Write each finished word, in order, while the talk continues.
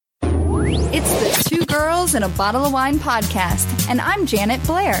It's the Two Girls and a Bottle of Wine podcast, and I'm Janet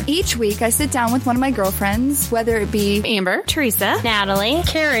Blair. Each week, I sit down with one of my girlfriends, whether it be Amber, Teresa, Natalie,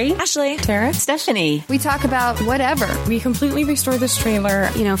 Carrie, Ashley, Tara, Stephanie. We talk about whatever. We completely restore this trailer.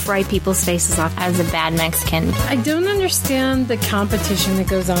 Fry people's faces off as a bad Mexican. I don't understand the competition that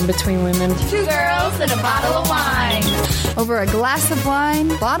goes on between women. Two girls and a bottle of wine. Over a glass of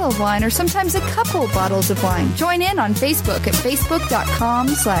wine, bottle of wine, or sometimes a couple bottles of wine. Join in on Facebook at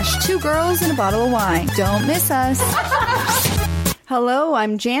facebook.com/2girlsandabottle-of-wine. Don't miss us. Hello,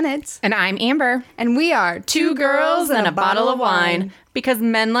 I'm Janet. And I'm Amber. And we are Two girls and a bottle of wine. Because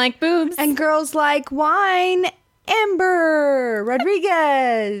men like boobs. And girls like wine. Amber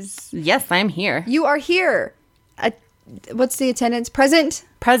Rodriguez. Yes, I'm here. You are here. What's the attendance? Present?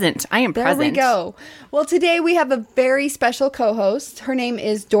 Present. I am present. There we go. Well, today we have a very special co-host. Her name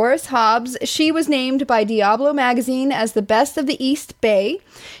is Doris Hobbs. She was named by Diablo Magazine as the best of the East Bay.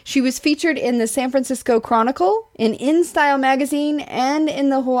 She was featured in the San Francisco Chronicle, in InStyle Magazine, and in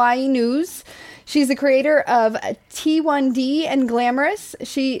the Hawaii News. She's the creator of T1D and Glamorous,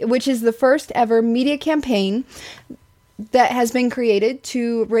 which is the first ever media campaign that has been created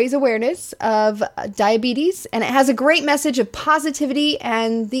to raise awareness of diabetes, and it has a great message of positivity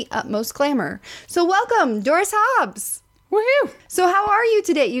and the utmost glamour. So welcome, Doris Hobbs. Woohoo! So how are you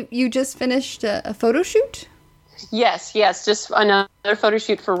today? You just finished a photo shoot? Yes. Just another photo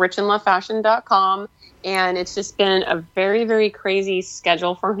shoot for richandlovefashion.com. And it's just been a very, very crazy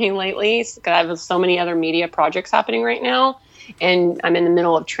schedule for me lately. I have so many other media projects happening right now. And I'm in the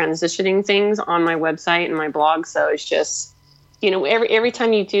middle of transitioning things on my website and my blog. So it's just, every time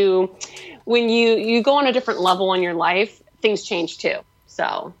when you go on a different level in your life, things change too.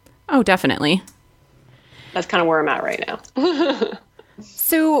 So. Oh, definitely. That's kind of where I'm at right now.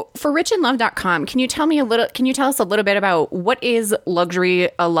 So for richandlove.com, can you tell us a little bit about what is a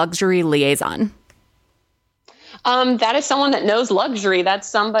luxury liaison? That is someone that knows luxury. That's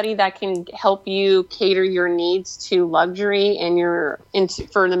somebody that can help you cater your needs to luxury and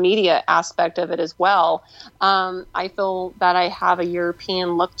for the media aspect of it as well. I feel that I have a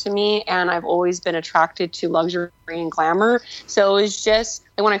European look to me, and I've always been attracted to luxury and glamour. So it was just,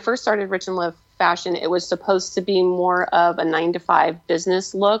 when I first started Rich and Love Fashion, it was supposed to be more of a 9-to-5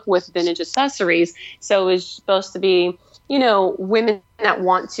 business look with vintage accessories. So it was supposed to be, women that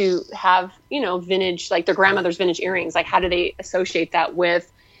want to have, vintage, like their grandmother's vintage earrings. Like, how do they associate that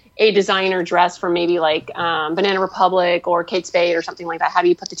with a designer dress from maybe like Banana Republic or Kate Spade or something like that? How do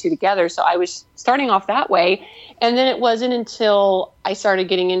you put the two together? So I was starting off that way. And then it wasn't until I started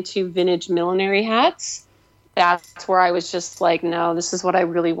getting into vintage millinery hats. That's where I was just like, no, this is what I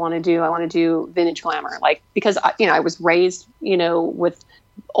really want to do. I want to do vintage glamour. Like, because, I was raised, with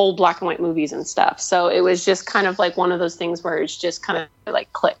old black and white movies and stuff. So it was just kind of like one of those things where it's just kind of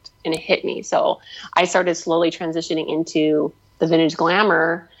like clicked and it hit me. So I started slowly transitioning into the vintage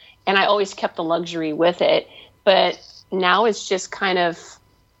glamour, and I always kept the luxury with it. But now it's just kind of,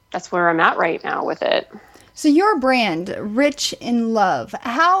 that's where I'm at right now with it. So your brand, Rich in Love,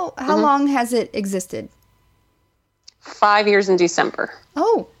 how long has it existed? 5 years in December.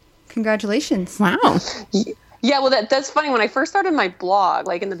 Oh, congratulations. Wow. Yeah, well, that's funny. When I first started my blog,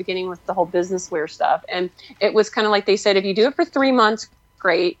 like in the beginning with the whole business wear stuff, and it was kind of like they said, if you do it for 3 months,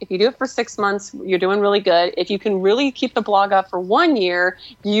 great. If you do it for 6 months, you're doing really good. If you can really keep the blog up for 1 year,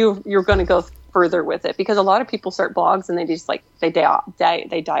 you're going to go further with it, because a lot of people start blogs and they just they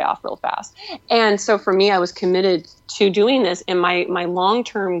die off real fast. And so for me, I was committed to doing this, and my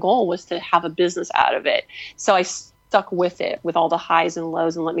long-term goal was to have a business out of it. So I stuck with it with all the highs and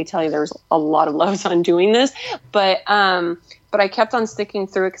lows, and let me tell you, there's a lot of lows on doing this, but I kept on sticking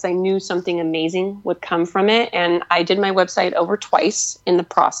through it because I knew something amazing would come from it. And I did my website over twice in the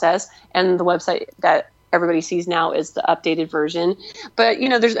process, and the website that everybody sees now is the updated version. But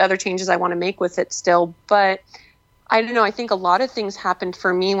there's other changes I want to make with it still. But I don't know, I think a lot of things happened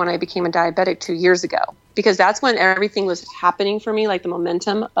for me when I became a diabetic 2 years ago, because that's when everything was happening for me. Like, the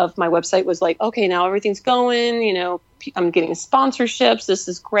momentum of my website was like, okay, now everything's going, I'm getting sponsorships. This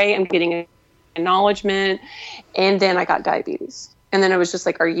is great. I'm getting acknowledgement. And then I got diabetes. And then it was just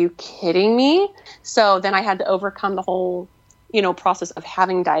like, are you kidding me? So then I had to overcome the whole, process of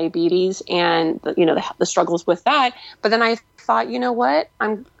having diabetes and, the struggles with that. But then I thought, you know what?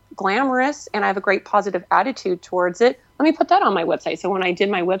 I'm glamorous and I have a great positive attitude towards it. Let me put that on my website. So when I did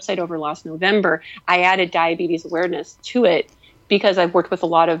my website over last November, I added diabetes awareness to it, because I've worked with a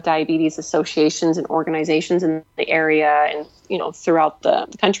lot of diabetes associations and organizations in the area and, throughout the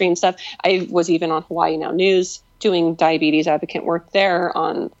country and stuff. I was even on Hawaii Now News doing diabetes advocate work there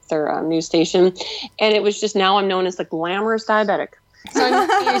on their news station. And it was just, now I'm known as the glamorous diabetic. So I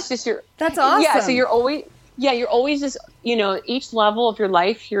mean, it's just That's awesome. Yeah. So you're always just, each level of your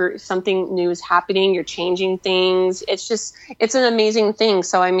life, something new is happening. You're changing things. It's an amazing thing.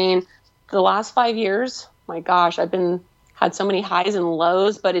 So, I mean, the last 5 years, my gosh, I've had so many highs and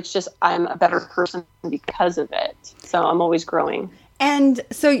lows, but it's just, I'm a better person because of it. So I'm always growing. And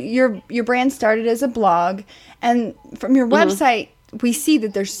so your brand started as a blog, and from your website, we see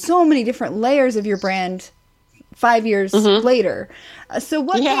that there's so many different layers of your brand 5 years later. So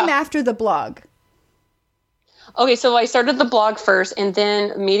what came after the blog? Okay, so I started the blog first, and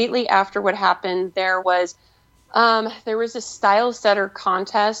then immediately after what happened, there was a style setter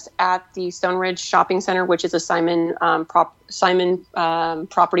contest at the Stone Ridge Shopping Center, which is a Simon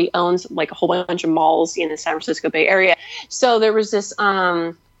property, owns like a whole bunch of malls in the San Francisco Bay Area. So there was this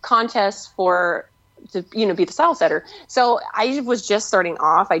contest to be the style setter. So I was just starting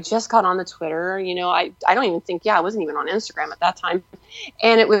off. I just got on the Twitter. I don't even think, I wasn't even on Instagram at that time.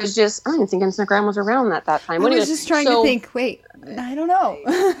 And it was just, I don't even think Instagram was around at that time. I was just trying to think, wait, I don't know.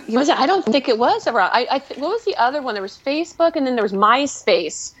 I don't think it was around. What was the other one? There was Facebook, and then there was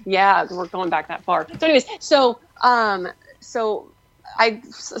MySpace. Yeah, we're going back that far. So anyways, so I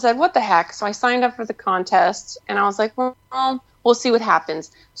said, what the heck? So I signed up for the contest, and I was like, well, we'll see what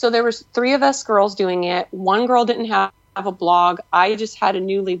happens. So there was 3 of us girls doing it. One girl didn't have a blog. I just had a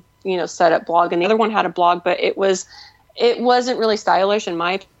newly, set up blog, and the other one had a blog, but it wasn't really stylish in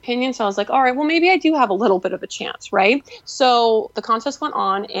my opinion. So I was like, all right, well, maybe I do have a little bit of a chance, right? So the contest went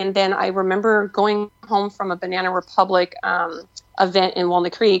on, and then I remember going home from a Banana Republic event in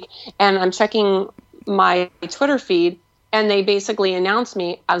Walnut Creek, and I'm checking my Twitter feed, and they basically announced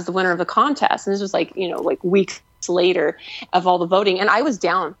me as the winner of the contest. And this was like weeks later of all the voting, and I was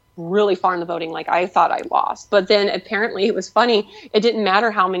down really far in the voting. Like, I thought I lost, but then apparently it was funny. It didn't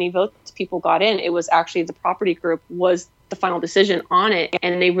matter how many votes people got in. It was actually the property group was the final decision on it,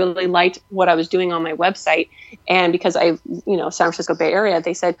 and they really liked what I was doing on my website. And because San Francisco Bay Area,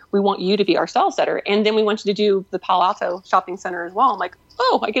 they said, we want you to be our style setter. And then we wanted to do the Palo Alto shopping center as well. I'm like,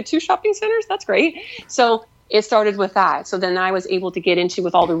 oh, I get 2 shopping centers? That's great. So it started with that. So then I was able to get into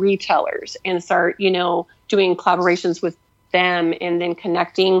with all the retailers and start, doing collaborations with them, and then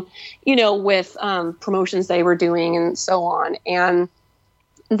connecting, with promotions they were doing and so on. And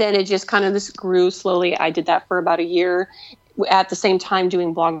then it just kind of this grew slowly. I did that for about a year, at the same time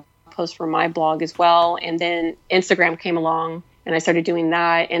doing blog posts for my blog as well. And then Instagram came along, and I started doing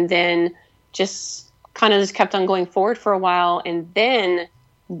that, and then just kind of just kept on going forward for a while. And then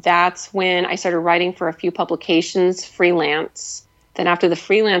that's when I started writing for a few publications, freelance. Then after the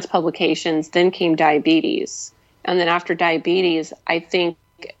freelance publications, then came diabetes. And then after diabetes, I think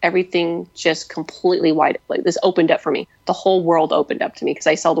everything just completely this opened up for me. The whole world opened up to me because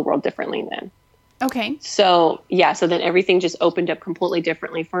I saw the world differently then. Okay. So then everything just opened up completely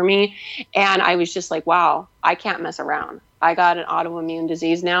differently for me. And I was just like, wow, I can't mess around. I got an autoimmune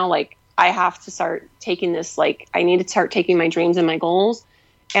disease now. Like, I have to start taking this, I need to start taking my dreams and my goals,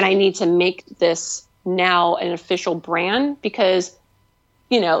 and I need to make this now an official brand because,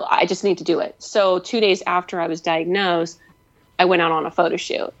 I just need to do it. So 2 days after I was diagnosed, I went out on a photo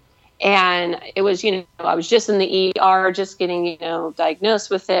shoot. And it was, I was just in the ER, just getting, diagnosed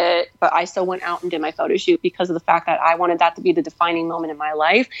with it. But I still went out and did my photo shoot because of the fact that I wanted that to be the defining moment in my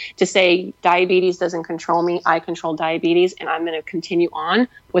life, to say diabetes doesn't control me. I control diabetes, and I'm going to continue on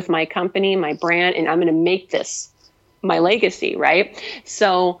with my company, my brand, and I'm going to make this my legacy, right?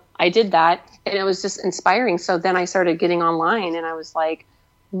 So I did that, and it was just inspiring. So then I started getting online, and I was like,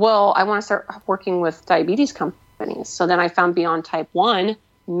 well, I want to start working with diabetes companies. So then I found Beyond Type 1,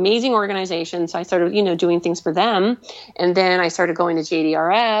 amazing organization. So I started, doing things for them. And then I started going to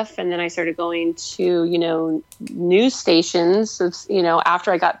JDRF, and then I started going to, news stations,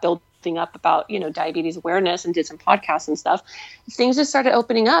 after I got building up about, diabetes awareness and did some podcasts and stuff, things just started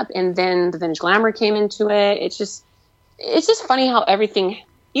opening up. And then the Vintage Glamour came into it. It's just funny how everything,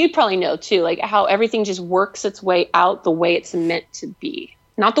 you probably know too, like how everything just works its way out the way it's meant to be.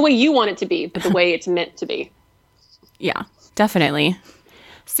 Not the way you want it to be, but the way it's meant to be. Yeah, definitely.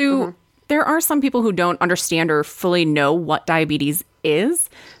 So there are some people who don't understand or fully know what diabetes is.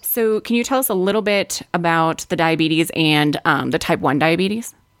 So can you tell us a little bit about the diabetes and the type 1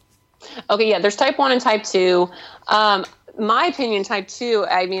 diabetes? Okay, yeah, there's type 1 and type 2. My opinion, type 2,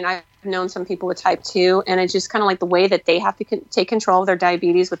 I mean, I've known some people with type 2, and it's just kind of like the way that they have to take control of their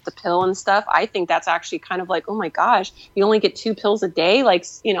diabetes with the pill and stuff. I think that's actually kind of like, oh my gosh, you only get 2 pills a day. Like,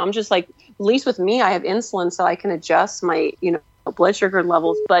 I'm just like, at least with me, I have insulin, so I can adjust my, blood sugar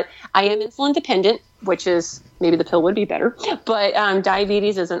levels. But I am insulin dependent, which is maybe the pill would be better. But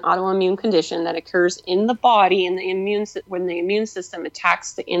diabetes is an autoimmune condition that occurs in the body, and when the immune system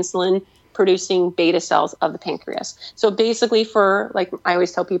attacks the insulin producing beta cells of the pancreas. So basically, for, like I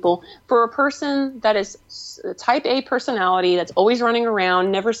always tell people, for a person that is a type A personality that's always running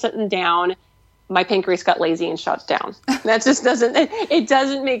around, never sitting down, my pancreas got lazy and shut down. That just doesn't, it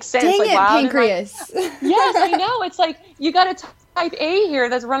doesn't make sense. Dang like, it, wow, pancreas. Yes, I know. It's like, you got a type A here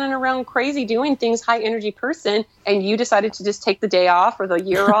that's running around crazy doing things, high energy person, and you decided to just take the day off or the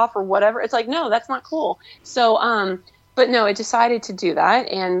year off or whatever. It's like, no, that's not cool. So, but no, it decided to do that,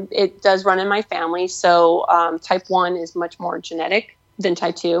 and it does run in my family. So type 1 is much more genetic than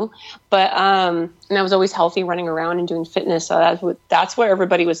type 2. But and I was always healthy, running around and doing fitness. So that's where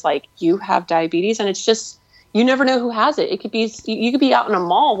everybody was like, you have diabetes, and it's just, you never know who has it. It could be, you could be out in a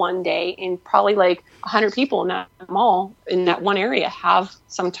mall one day and probably like 100 people in that mall in that one area have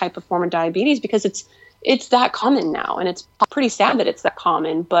some type of form of diabetes, because it's that common now, and it's pretty sad that it's that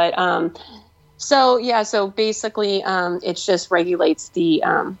common. But so basically, it just regulates the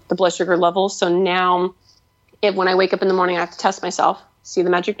blood sugar levels. So now, when I wake up in the morning, I have to test myself, see the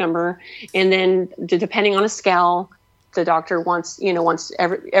magic number, and then depending on a scale, the doctor wants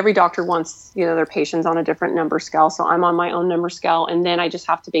every doctor wants their patients on a different number scale. So I'm on my own number scale, and then I just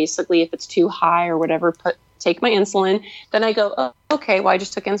have to basically, if it's too high or whatever, take my insulin. Then I go, oh, okay, well, I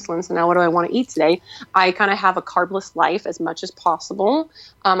just took insulin, so now what do I want to eat today? I kind of have a carbless life as much as possible.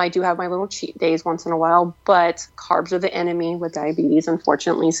 I do have my little cheat days once in a while, but carbs are the enemy with diabetes,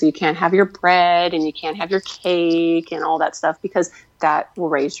 unfortunately. So you can't have your bread and you can't have your cake and all that stuff, because that will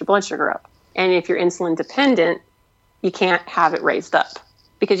raise your blood sugar up. And if you're insulin dependent, you can't have it raised up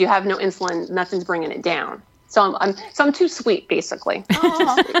because you have no insulin. Nothing's bringing it down. So I'm too sweet, basically.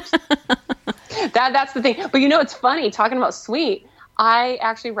 That's the thing. But it's funny, talking about sweet. I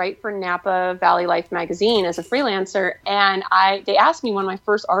actually write for Napa Valley Life magazine as a freelancer, and they asked me, one of my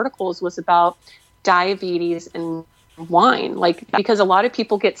first articles was about diabetes and wine, because a lot of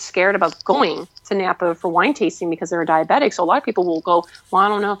people get scared about going to Napa for wine tasting because they're a diabetic. So a lot of people will go, well, I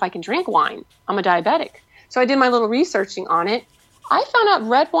don't know if I can drink wine. I'm a diabetic. So I did my little researching on it. I found out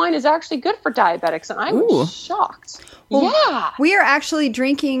red wine is actually good for diabetics, and I was shocked. Well, yeah. We are actually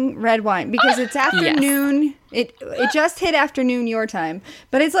drinking red wine because it's afternoon. Yes. It just hit afternoon your time,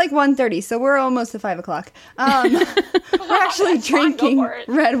 but it's like 1:30, so we're almost at 5 o'clock. We're actually drinking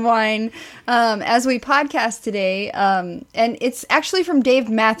red wine as we podcast today, and it's actually from Dave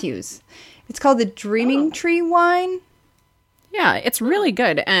Matthews. It's called the Dreaming Tree wine. Yeah, it's really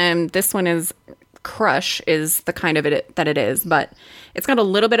good. This one is... Crush is the kind of it that it is, but it's got a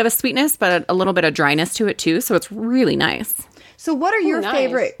little bit of a sweetness, but a little bit of dryness to it too. So it's really nice. So what are your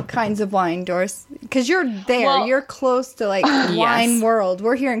favorite kinds of wine, Doris? Because you're there. Well, you're close to wine world.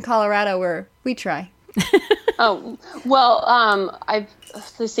 We're here in Colorado where we try. Oh, well,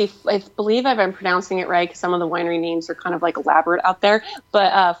 let's see. I believe I'm pronouncing it right because some of the winery names are kind of elaborate out there.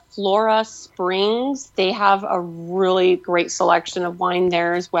 But Flora Springs, they have a really great selection of wine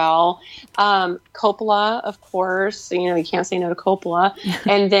there as well. Coppola, of course, you can't say no to Coppola.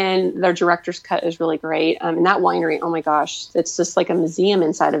 And then their Director's Cut is really great. And that winery, oh my gosh, it's just like a museum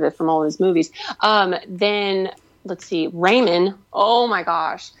inside of it from all those movies. Then let's see, Raymond. Oh my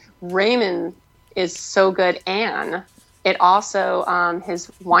gosh, Raymond is so good. And it also, his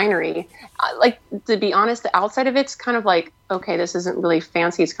winery, to be honest, the outside of it's kind of okay, this isn't really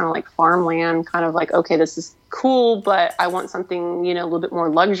fancy. It's kind of like farmland, kind of okay, this is cool, but I want something, a little bit more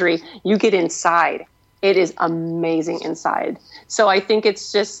luxury. You get inside. It is amazing inside. So I think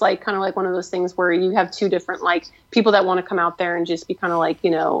it's just kind of one of those things where you have two different, people that want to come out there and just be kind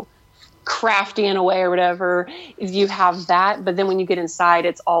of crafty in a way or whatever. You have that, but then when you get inside,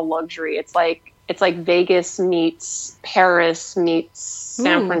 it's all luxury. It's like Vegas meets Paris meets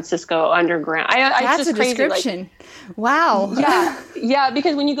San Francisco underground. That's it's just a crazy. description. Wow. Yeah.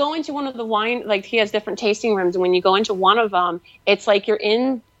 Because when you go into one of the wine, he has different tasting rooms, and when you go into one of them, it's you're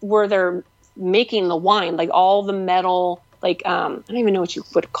in where they're making the wine, all the metal. I don't even know what you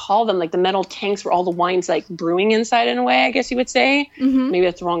would call them, the metal tanks where all the wine's brewing inside in a way, I guess you would say. Mm-hmm. Maybe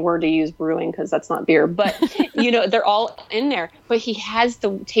that's the wrong word to use, brewing, because that's not beer. But, they're all in there. But he has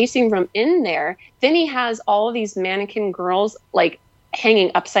the tasting room in there. Then he has all of these mannequin girls,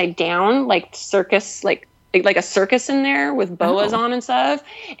 hanging upside down, circus, like a circus in there with boas on and stuff.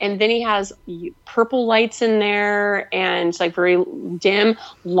 And then he has purple lights in there and very dim,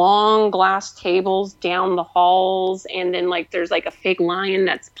 long glass tables down the halls. And then there's a fake lion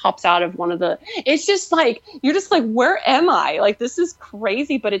that pops out of one of the, it's just you're just where am I? This is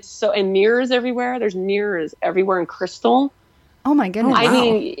crazy, but it's so, and mirrors everywhere. There's mirrors everywhere in crystal. Oh my goodness. I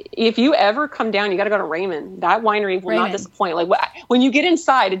mean, if you ever come down, you got to go to Raymond. That winery will not disappoint. Like when you get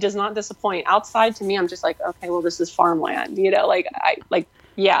inside, it does not disappoint. Outside, to me, I'm just like, okay, well, this is farmland. You know, like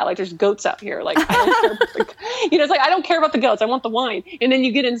there's goats out here. Like, I don't care it's like, I don't care about the goats. I want the wine. And then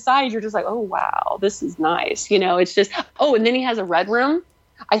you get inside, you're just like, oh, wow, this is nice. You know, it's just, and then he has a red room.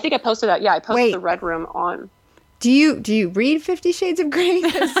 I think I posted that. Yeah, I posted the red room on. Do you read 50 Shades of Grey?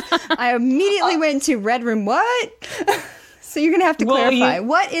 I immediately went to red room. What? So you're going to have to clarify.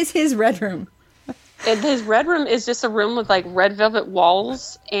 What is his red room? His red room is just a room with like red velvet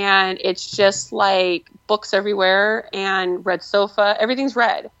walls, and it's just like books everywhere and red sofa. Everything's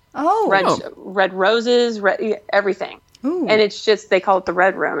red. Oh, red roses, red everything. Ooh. And it's just, they call it the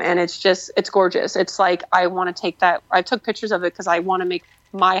red room, and it's gorgeous. It's like, I want to take that. I took pictures of it because I want to make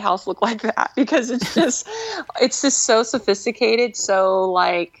my house look like that, because it's just so sophisticated. So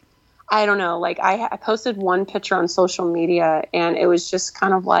like, I don't know, like I posted one picture on social media, and it was just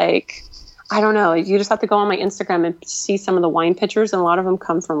kind of like, I don't know. You just have to go on my Instagram and see some of the wine pictures, and a lot of them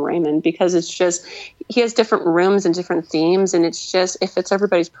come from Raymond, because it's just, he has different rooms and different themes, and it's just, it fits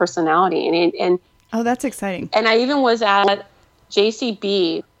everybody's personality. And oh, that's exciting. And I even was at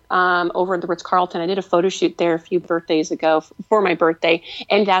JCB over at the Ritz-Carlton. I did a photo shoot there a few birthdays ago for my birthday,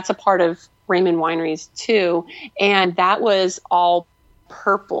 and that's a part of Raymond Wineries too. And that was all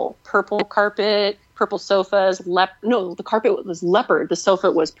purple carpet, purple sofas. The carpet was leopard. The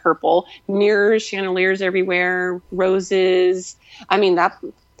sofa was purple. Mirrors, chandeliers everywhere, roses. I mean,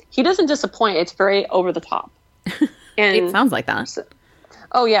 he doesn't disappoint. It's very over the top. And it sounds like that.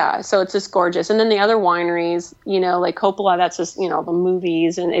 Oh yeah. So it's just gorgeous. And then the other wineries, you know, like Coppola, that's just, you know, the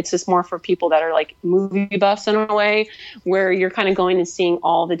movies, and it's just more for people that are like movie buffs in a way, where you're kind of going and seeing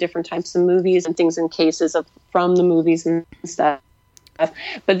all the different types of movies and things in cases from the movies and stuff.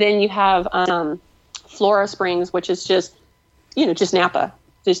 But then you have Flora Springs, which is just, you know, just Napa,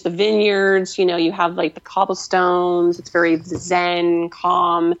 just the vineyards, you know, you have like the cobblestones. It's very zen,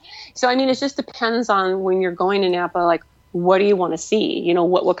 calm. So, I mean, it just depends on when you're going to Napa, like, what do you want to see? You know,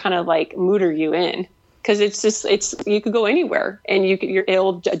 what kind of like mood are you in? Because you could go anywhere, and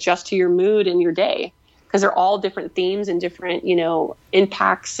it'll adjust to your mood and your day, because they're all different themes and different, you know,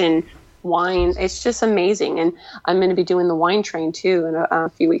 impacts and wine. It's just amazing. And I'm going to be doing the wine train too in a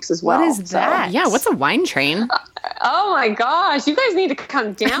few weeks as well. What is that? Yeah, what's a wine train? Oh my gosh, you guys need to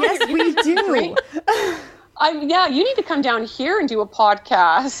come down. Yes, we do. You need to come down here and do a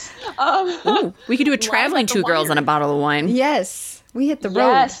podcast. Ooh, we could do a traveling two girls and a bottle of wine. Yes, we hit the road.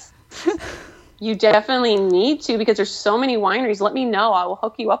 Yes. You definitely need to, because there's so many wineries. Let me know. I will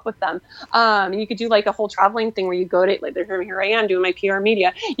hook you up with them. You could do like a whole traveling thing where you go to, like, here I am doing my PR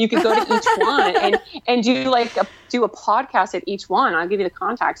media. You could go to each one and do a podcast at each one. I'll give you the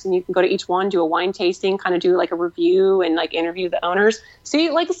contacts, and you can go to each one, do a wine tasting, kind of do like a review and like interview the owners. See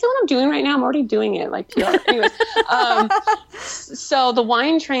what I'm doing right now? I'm already doing it, like PR. Anyways, so the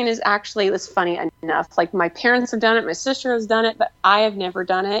wine train is actually, it's funny enough. Like, my parents have done it, my sister has done it, but I have never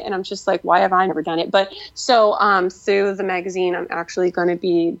done it. And I'm just like, why have I never done it? But so through the magazine, I'm actually going to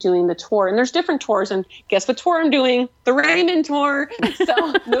be doing the tour, and there's different tours, and guess what tour I'm doing? The Raymond tour.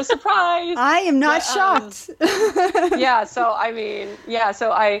 So no surprise. I am not shocked.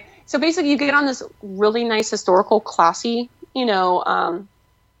 So basically you get on this really nice historical, classy, you know,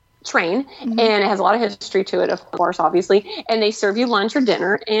 train, and it has a lot of history to it, of course, obviously, and they serve you lunch or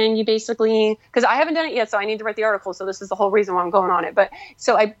dinner, and you basically, because I haven't done it yet, so I need to write the article, so this is the whole reason why I'm going on it. But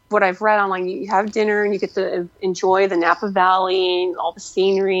so what I've read online, you have dinner and you get to enjoy the Napa Valley, all the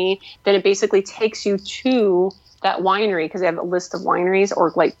scenery. Then it basically takes you to that winery, because they have a list of wineries,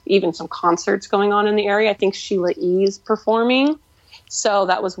 or like even some concerts going on in the area. I think Sheila E. is performing, so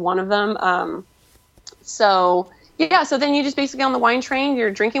that was one of them. So then you just basically on the wine train,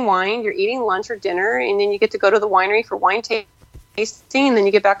 you're drinking wine, you're eating lunch or dinner, and then you get to go to the winery for wine tasting, and then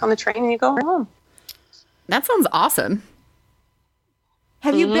you get back on the train and you go home. That sounds awesome.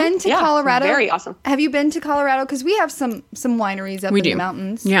 Have you been to Colorado? Very awesome. Have you been to Colorado? Because we have some wineries up in the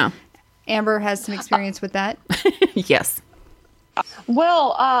mountains. Yeah. Amber has some experience with that. Yes.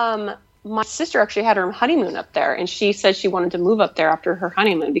 Well, my sister actually had her honeymoon up there, and she said she wanted to move up there after her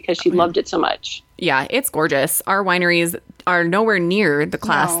honeymoon because she loved it so much. Yeah, it's gorgeous. Our wineries are nowhere near the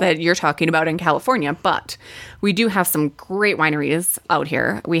class that you're talking about in California, but we do have some great wineries out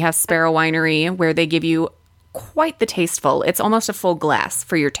here. We have Sparrow Winery, where they give you quite the tasteful. It's almost a full glass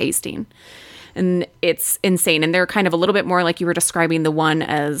for your tasting. And it's insane. And they're kind of a little bit more like you were describing the one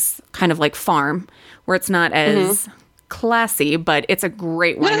as kind of like farm, where it's not as classy, but it's a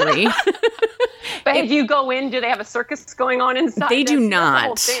great winery. But if you go in, do they have a circus going on inside? They do That's the not.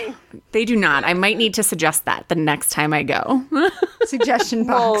 whole thing. They do not. I might need to suggest that the next time I go. Suggestion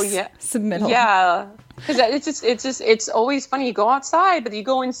box. Well, yeah. Submittal. Yeah. Because it's always funny. You go outside, but you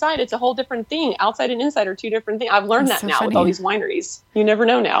go inside, it's a whole different thing. Outside and inside are two different things. I've learned That's that so now funny. with all these wineries. You never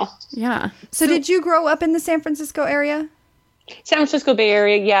know now. Yeah. So did you grow up in the San Francisco area? San Francisco Bay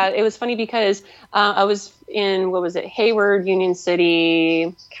Area, yeah. It was funny because I was in, Hayward, Union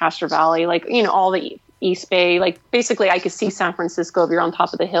City, Castro Valley, all the East Bay. Basically, I could see San Francisco if you're on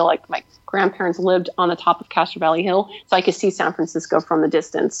top of the hill. My grandparents lived on the top of Castro Valley Hill, so I could see San Francisco from the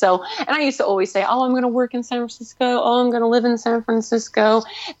distance. So, and I used to always say, oh, I'm going to work in San Francisco. Oh, I'm going to live in San Francisco.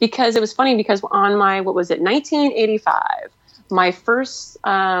 Because it was funny because on my, 1985, my first,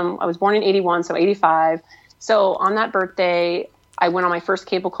 I was born in 81, so 85. So on that birthday, I went on my first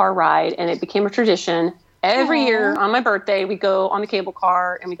cable car ride, and it became a tradition. Every year on my birthday, we go on the cable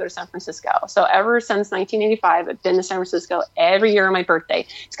car and we go to San Francisco. So ever since 1985, I've been to San Francisco every year on my birthday.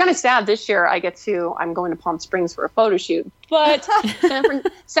 It's kind of sad this year I'm going to Palm Springs for a photo shoot. But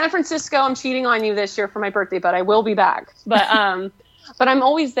San Francisco, I'm cheating on you this year for my birthday, but I will be back. But I'm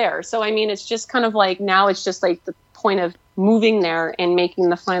always there. So, it's just kind of now it's just the point of moving there and making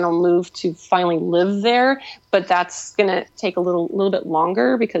the final move to finally live there. But that's going to take a little bit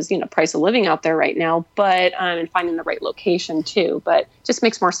longer because, price of living out there right now, but and finding the right location too. But it just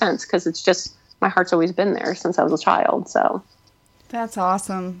makes more sense because it's just, my heart's always been there since I was a child. So That's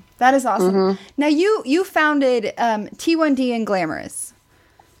awesome. That is awesome. Mm-hmm. Now you founded T1D and Glamorous.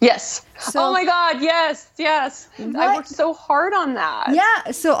 yes. So- oh my God. Yes. I What? worked so hard on that.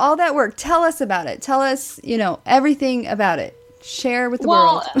 Yeah. So all that work, tell us about it. Tell us, everything about it. Share with the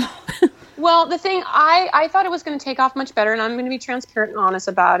world. Well, the thing, I thought it was going to take off much better, and I'm going to be transparent and honest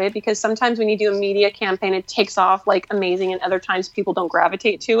about it, because sometimes when you do a media campaign, it takes off amazing, and other times people don't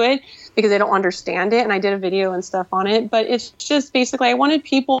gravitate to it because they don't understand it. And I did a video and stuff on it, but it's just basically I wanted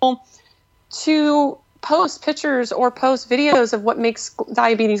people to post pictures or post videos of what makes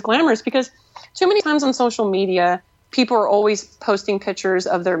diabetes glamorous, because too many times on social media, people are always posting pictures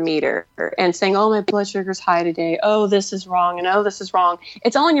of their meter and saying, oh, my blood sugar's high today. Oh, this is wrong. And oh, this is wrong.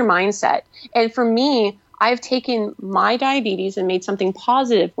 It's all in your mindset. And for me, I've taken my diabetes and made something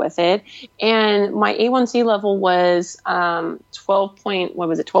positive with it. And my A1C level was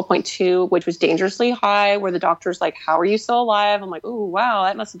 12.2, which was dangerously high, where the doctor's like, how are you still alive? I'm like, oh, wow,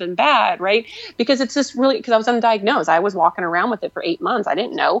 that must have been bad, right? Because it's just really, because I was undiagnosed. I was walking around with it for 8 months. I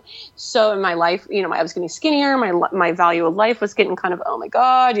didn't know. So in my life, I was getting skinnier. My value of life was getting kind of, oh my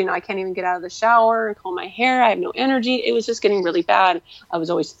God, I can't even get out of the shower and comb my hair. I have no energy. It was just getting really bad. I was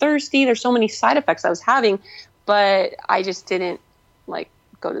always thirsty. There's so many side effects I was having, but I just didn't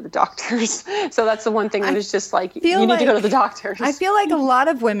go to the doctors. So that's the one thing that was just you need to go to the doctors. I feel like a lot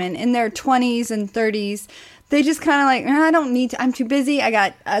of women in their 20s and 30s, they just kind of I don't need to, I'm too busy. I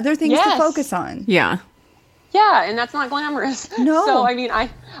got other things to focus on. Yeah. Yeah, and that's not glamorous. No. So, I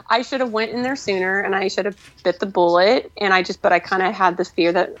should have went in there sooner, and I should have bit the bullet, but I kind of had this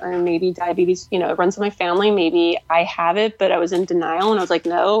fear that maybe diabetes, it runs in my family. Maybe I have it, but I was in denial, and I was like,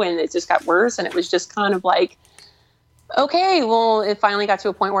 no, and it just got worse, and it was just kind of okay, well, it finally got to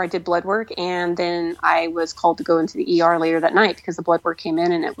a point where I did blood work, and then I was called to go into the ER later that night because the blood work came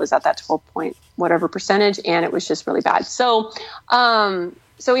in and it was at that 12 point whatever percentage, and it was just really bad. So,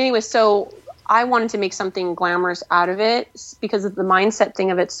 so I wanted to make something glamorous out of it because of the mindset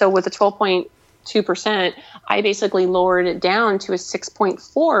thing of it. So with the 12.2%, I basically lowered it down to a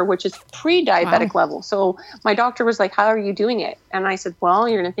 6.4, which is pre-diabetic level. So my doctor was like, how are you doing it? And I said, well,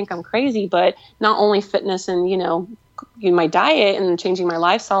 you're going to think I'm crazy, but not only fitness and, my diet and changing my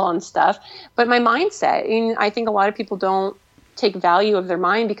lifestyle and stuff, but my mindset. And I think a lot of people don't take value of their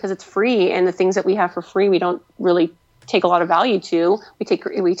mind because it's free, and the things that we have for free, we don't really take a lot of value to. We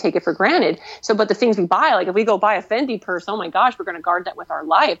take it for granted. So, but the things we buy, if we go buy a Fendi purse, oh my gosh, we're going to guard that with our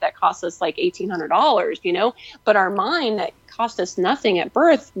life. That costs us $1,800, But our mind that cost us nothing at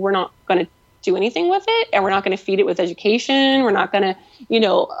birth, we're not going to do anything with it, and we're not going to feed it with education. We're not going to,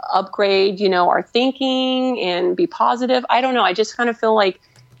 upgrade, our thinking and be positive. I don't know. I just kind of feel like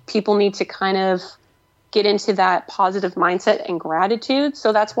people need to kind of get into that positive mindset and gratitude.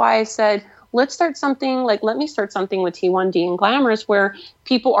 So that's why I said, let's start something let me start something with T1D and Glamorous where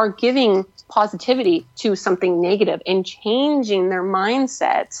people are giving positivity to something negative and changing their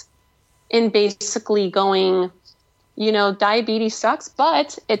mindset and basically going, diabetes sucks,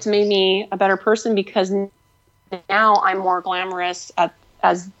 but it's made me a better person because now I'm more glamorous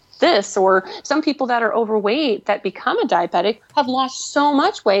as this. Or some people that are overweight that become a diabetic have lost so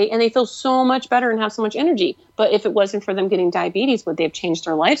much weight and they feel so much better and have so much energy. But if it wasn't for them getting diabetes, would they have changed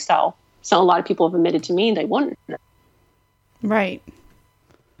their lifestyle? So a lot of people have admitted to me they wouldn't. Right.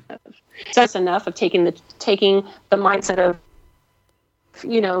 So that's enough of taking the mindset of,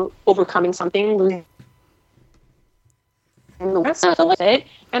 overcoming something, losing the rest of it.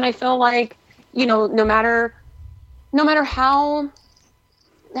 And I feel like, no matter how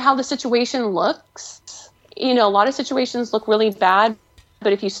the situation looks, a lot of situations look really bad,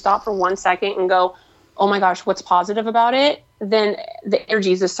 but if you stop for 1 second and go, oh my gosh, what's positive about it? Then the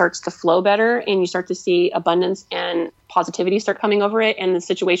energy just starts to flow better, and you start to see abundance and positivity start coming over it, and the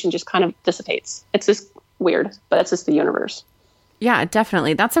situation just kind of dissipates. It's just weird, but that's just the universe. Yeah,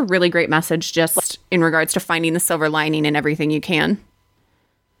 definitely. That's a really great message just in regards to finding the silver lining in everything you can.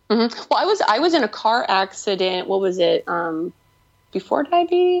 Mm-hmm. Well, I was in a car accident. What was it? Before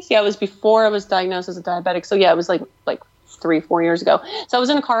diabetes? Yeah, it was before I was diagnosed as a diabetic. So yeah, it was like 3-4 years ago. So I was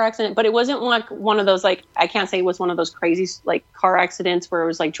in a car accident, but it wasn't like one of those, like, I can't say it was one of those crazy like car accidents where it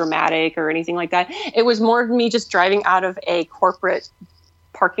was like dramatic or anything like that. It was more of me just driving out of a corporate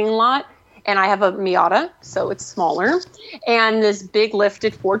parking lot, and I have a Miata, so it's smaller, and this big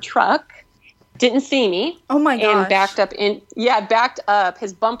lifted Ford truck didn't see me. Oh my gosh. And backed up.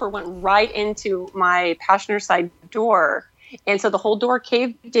 His bumper went right into my passenger side door. And so the whole door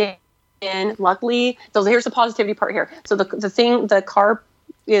caved in. Luckily, so here's the positivity part here. So the car,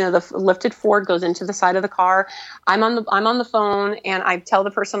 the lifted Ford goes into the side of the car. I'm on the phone, and I tell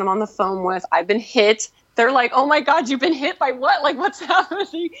the person I'm on the phone with, I've been hit. They're like, oh my God, you've been hit by what? Like, what's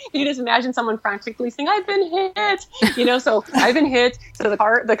happening? You just imagine someone frantically saying, I've been hit, so I've been hit. So the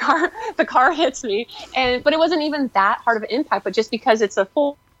car hits me. But it wasn't even that hard of an impact, but just because it's a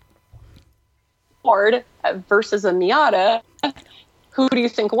Ford versus a Miata, who do you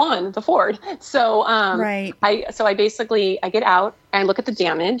think won? The Ford. So, right. I get out and look at the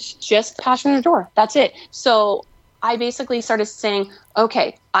damage, just the passenger door. That's it. So I basically started saying,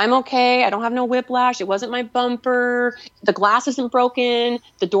 okay, I'm okay. I don't have no whiplash. It wasn't my bumper. The glass isn't broken.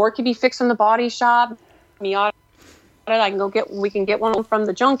 The door can be fixed from the body shop. Miata, we can get one from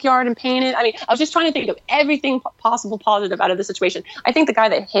the junkyard and paint it. I mean, I was just trying to think of everything possible positive out of the situation. I think the guy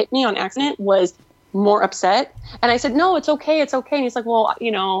that hit me on accident was more upset. And I said, no, it's okay. It's okay. And he's like, well,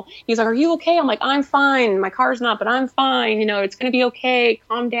 he's like, are you okay? I'm like, I'm fine. My car's not, but I'm fine. It's going to be okay.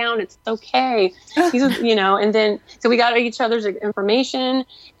 Calm down. It's okay. And then, so we got each other's information,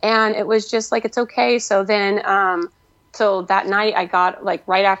 and it was just like, it's okay. So then, so that night I got, like,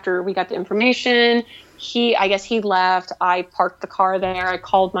 right after we got the information, I guess he left. I parked the car there. I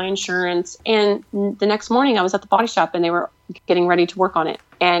called my insurance, and the next morning I was at the body shop, and they were getting ready to work on it,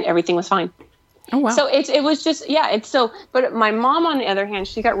 and everything was fine. Oh, wow. So it was just, but my mom, on the other hand,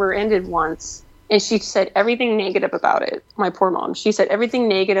 she got rear-ended once, and she said everything negative about it. My poor mom. She said everything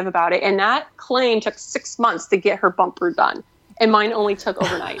negative about it. And that claim took 6 months to get her bumper done. And mine only took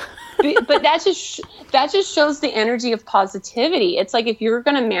overnight. But that just shows the energy of positivity. It's like, if you're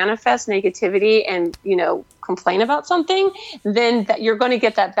going to manifest negativity and, complain about something, then you're going to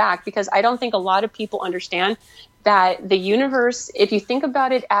get that back, because I don't think a lot of people understand that the universe, if you think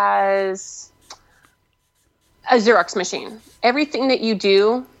about it as a Xerox machine, everything that you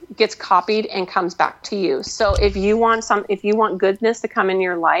do gets copied and comes back to you. So if you want goodness to come in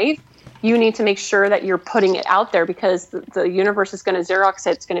your life, you need to make sure that you're putting it out there, because the universe is going to Xerox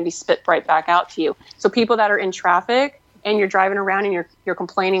it. It's going to be spit right back out to you. So people that are in traffic and you're driving around and you're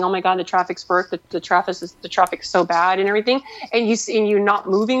complaining, oh my God, the traffic's broke, the traffic's so bad and everything, and you're not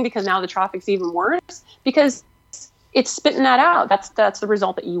moving because now the traffic's even worse, because it's spitting that out. That's the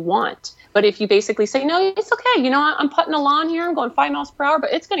result that you want. But if you basically say, no, it's okay. I'm putting a lawn here. I'm going 5 miles per hour,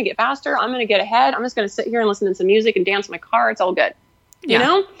 but it's going to get faster. I'm going to get ahead. I'm just going to sit here and listen to some music and dance in my car. It's all good.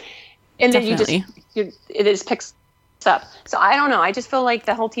 And definitely. Then it just picks up. So I don't know. I just feel like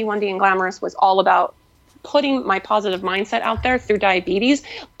the whole T1D and Glamorous was all about putting my positive mindset out there through diabetes.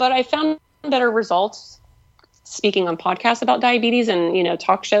 But I found better results speaking on podcasts about diabetes and,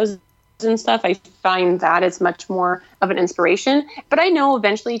 talk shows and stuff. I find that it's much more of an inspiration, but I know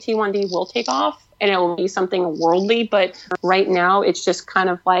eventually T1D will take off and it will be something worldly. But right now it's just kind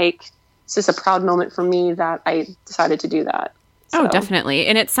of like, it's just a proud moment for me that I decided to do that. So. Oh, definitely.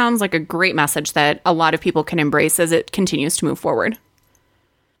 And it sounds like a great message that a lot of people can embrace as it continues to move forward.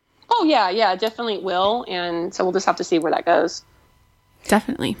 Oh yeah, definitely will. And so we'll just have to see where that goes.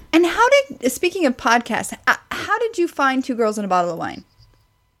 Definitely. And speaking of podcasts, how did you find Two Girls and a Bottle of Wine?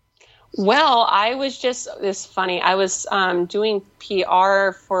 Well, I was doing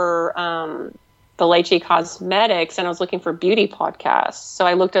PR for the Leche Cosmetics, and I was looking for beauty podcasts. So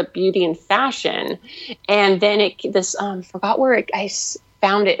I looked up beauty and fashion, and then forgot where I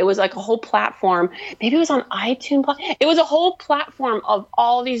found it. It was like a whole platform. Maybe it was on iTunes. It was a whole platform of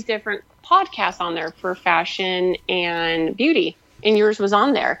all these different podcasts on there for fashion and beauty, and yours was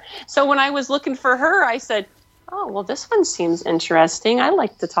on there. So when I was looking for her, I said, oh, well, this one seems interesting. I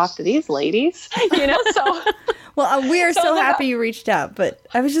like to talk to these ladies, so. Well, we are so happy you reached out, but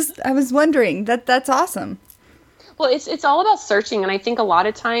I was wondering that's awesome. Well, it's all about searching. And I think a lot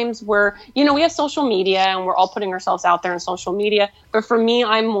of times we have social media and we're all putting ourselves out there on social media. But for me,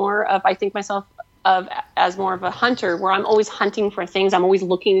 I think myself as more of a hunter, where I'm always hunting for things. I'm always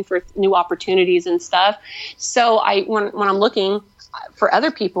looking for new opportunities and stuff. So when I'm looking for other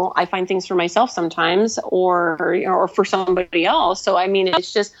people, I find things for myself sometimes or for somebody else. So,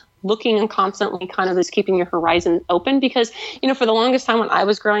 it's just looking and constantly kind of just keeping your horizon open, because, for the longest time when I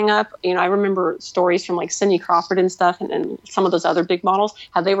was growing up, I remember stories from like Cindy Crawford and stuff and some of those other big models,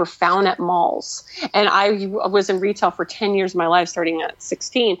 how they were found at malls. And I was in retail for 10 years of my life, starting at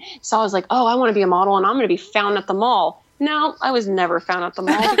 16. So I was like, oh, I want to be a model and I'm going to be found at the mall. No, I was never found at the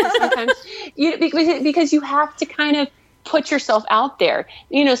mall, because sometimes because you have to kind of put yourself out there.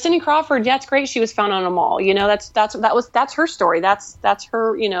 Cindy Crawford, that's great. She was found on a mall. That's her story. That's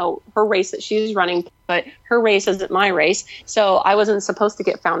her, her race that she's running, but her race isn't my race. So I wasn't supposed to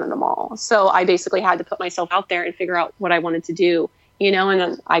get found in a mall. So I basically had to put myself out there and figure out what I wanted to do, and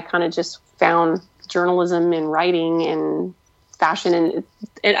then I kind of just found journalism and writing and fashion,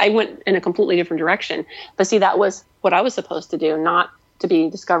 and I went in a completely different direction. But see, that was what I was supposed to do, not to be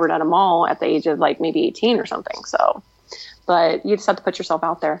discovered at a mall at the age of like maybe 18 or something. So. But you just have to put yourself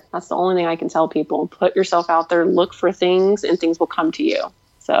out there. That's the only thing I can tell people. Put yourself out there, look for things, and things will come to you.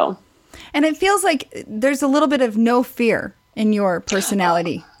 So, and it feels like there's a little bit of no fear in your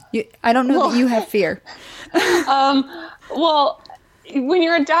personality. I don't know that you have fear. Well, when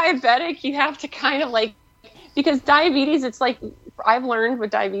you're a diabetic, you have to kind of because diabetes, it's like, I've learned with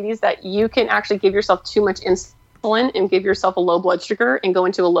diabetes that you can actually give yourself too much insulin and give yourself a low blood sugar and go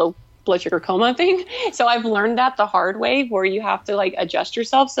into a low blood sugar coma thing. So I've learned that the hard way, where you have to adjust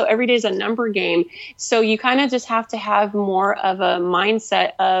yourself. So every day is a number game. So you kind of just have to have more of a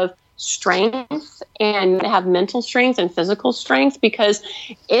mindset of strength and have mental strength and physical strength, because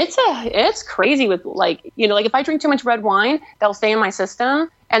it's crazy with if I drink too much red wine, that'll stay in my system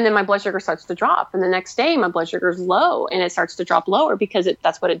and then my blood sugar starts to drop, and the next day my blood sugar is low and it starts to drop lower, because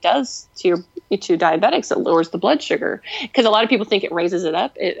that's what it does to diabetics. It lowers the blood sugar, because a lot of people think it raises it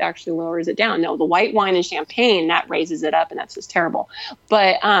up. It actually lowers it down. No, the white wine and champagne, that raises it up, and that's just terrible.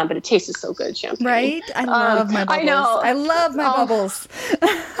 But it tastes so good, champagne. Right? I love my bubbles. I know. I love my bubbles.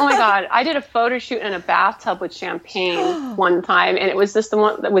 Oh my God. I did a photo shoot in a bathtub with champagne one time, and it was just the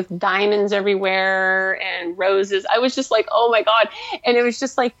one with diamonds everywhere and roses. I was just like, oh my God. And it was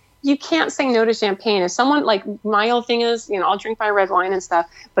just you can't say no to champagne. If someone, my whole thing is, I'll drink my red wine and stuff,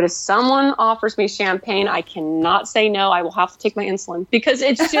 but if someone offers me champagne, I cannot say no. I will have to take my insulin, because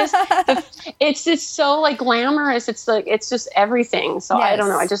it's just, it's just so glamorous. It's just everything. So yes. I don't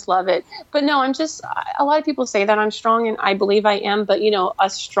know. I just love it. But no, a lot of people say that I'm strong, and I believe I am, but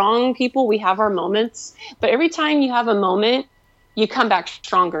us strong people, we have our moments, but every time you have a moment, you come back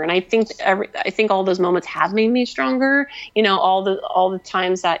stronger. And I think all those moments have made me stronger. All the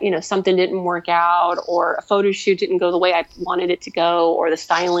times that, something didn't work out, or a photo shoot didn't go the way I wanted it to go, or the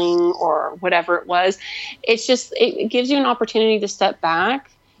styling or whatever it was. It's just, it gives you an opportunity to step back.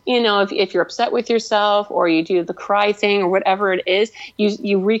 If you're upset with yourself, or you do the cry thing or whatever it is,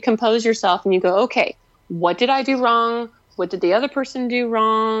 you recompose yourself and you go, okay, what did I do wrong? What did the other person do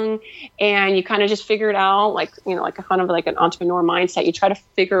wrong? And you kind of just figure it out, like an entrepreneur mindset. You try to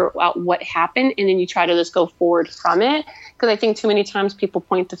figure out what happened, and then you try to just go forward from it. Because I think too many times people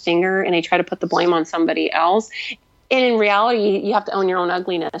point the finger and they try to put the blame on somebody else. And in reality, you have to own your own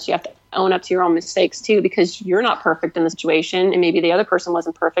ugliness. You have to own up to your own mistakes too, because you're not perfect in the situation, and maybe the other person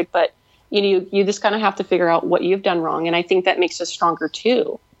wasn't perfect, but you just kind of have to figure out what you've done wrong. And I think that makes us stronger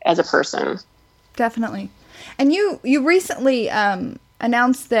too as a person. Definitely. And you recently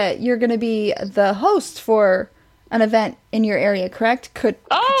announced that you're going to be the host for an event in your area, correct?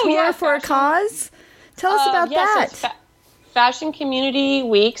 Couture for a Cause? Tell us about that. Fashion Community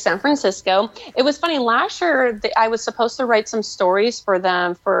Week, San Francisco. It was funny. Last year, I was supposed to write some stories for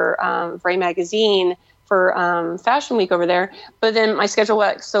them for Ray Magazine for Fashion Week over there. But then my schedule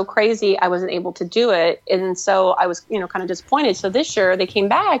got so crazy, I wasn't able to do it. And so I was, kind of disappointed. So this year they came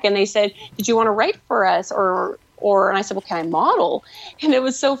back and they said, did you want to write for us? And I said, well, can I model? And it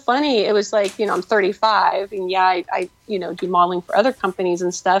was so funny. It was I'm 35 and I do modeling for other companies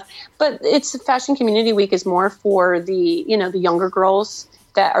and stuff, but it's Fashion Community Week is more for the, the younger girls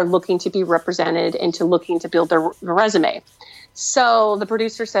that are looking to be represented and looking to build their resume. So the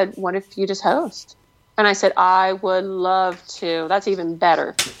producer said, what if you just host? And I said, I would love to. That's even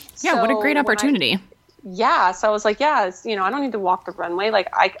better. Yeah, what a great opportunity. So I was like, I don't need to walk the runway. Like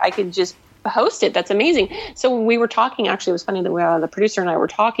I could just host it. That's amazing. So when we were talking, actually, it was funny that the producer and I were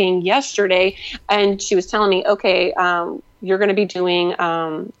talking yesterday, and she was telling me, okay, you're going to be doing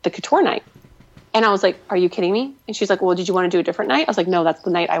the couture night. And I was like, are you kidding me? And she's like, well, did you want to do a different night? I was like, no, that's the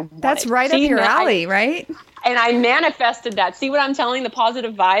night I wanted. That's right up your alley, right? And I manifested that. See what I'm telling? The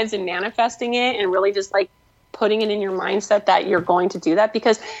positive vibes and manifesting it and really just like putting it in your mindset that you're going to do that,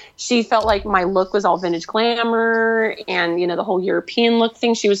 because she felt like my look was all vintage glamour and, the whole European look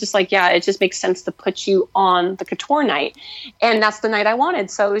thing. She was just like, yeah, it just makes sense to put you on the couture night. And that's the night I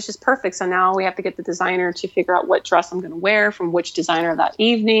wanted. So it was just perfect. So now we have to get the designer to figure out what dress I'm going to wear from which designer that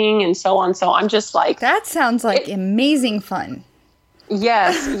evening and so on. So I'm just like, that sounds like amazing fun.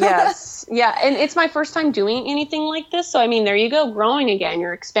 Yes. Yeah. And it's my first time doing anything like this. So, I mean, there you go, growing again,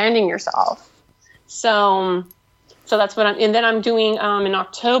 you're expanding yourself. So that's what and then I'm doing, in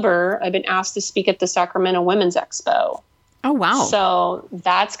October, I've been asked to speak at the Sacramento Women's Expo. Oh, wow. So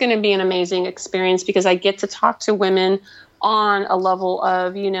that's going to be an amazing experience because I get to talk to women on a level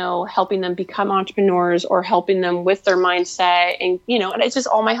of, helping them become entrepreneurs or helping them with their mindset. And, and it's just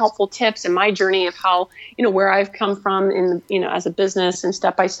all my helpful tips and my journey of how, where I've come from in, as a business and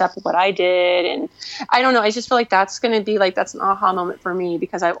step by step of what I did. And I don't know, I just feel like that's going to be like, that's an aha moment for me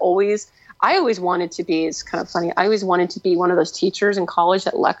because I always wanted to be, it's kind of funny, I always wanted to be one of those teachers in college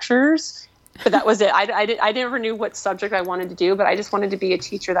that lectures, but that was it. I never knew what subject I wanted to do, but I just wanted to be a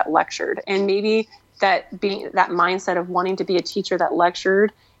teacher that lectured. And maybe that mindset of wanting to be a teacher that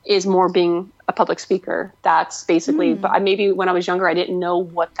lectured is more being a public speaker. That's basically, but maybe when I was younger, I didn't know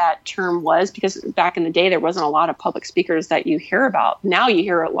what that term was because back in the day, there wasn't a lot of public speakers that you hear about. Now you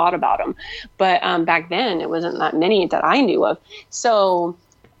hear a lot about them. But back then, it wasn't that many that I knew of. So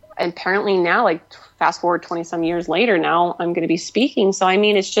apparently now, like fast forward 20 some years later, now I'm going to be speaking. So, I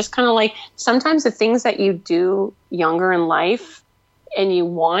mean, it's just kind of like sometimes the things that you do younger in life and you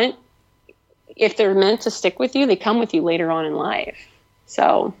want, if they're meant to stick with you, they come with you later on in life.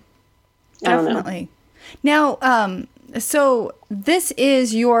 So I don't know. Definitely. Now, so this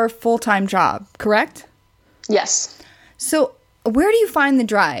is your full-time job, correct? Yes. So where do you find the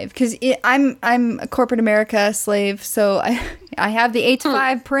drive? Because I'm a corporate America slave, so I have the 8 to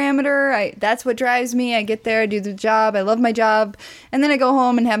 5 parameter. That's what drives me. I get there, I do the job, I love my job, and then I go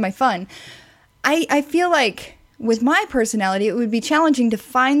home and have my fun. I feel like with my personality, it would be challenging to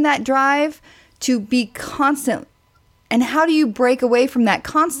find that drive to be constant. And how do you break away from that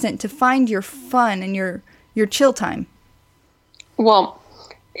constant to find your fun and your chill time? Well,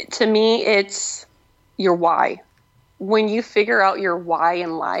 to me, it's your why. When you figure out your why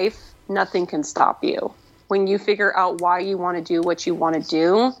in life, nothing can stop you. When you figure out why you want to do what you want to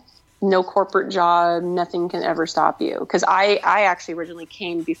do, no corporate job, nothing can ever stop you. Because I actually originally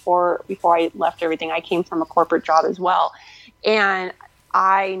came before I left everything, I came from a corporate job as well. And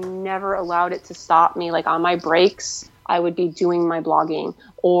I never allowed it to stop me. Like on my breaks, I would be doing my blogging.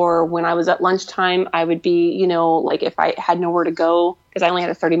 Or when I was at lunchtime, I would be, like if I had nowhere to go, because I only had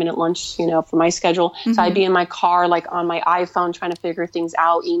a 30-minute lunch, for my schedule. Mm-hmm. So I'd be in my car, like on my iPhone, trying to figure things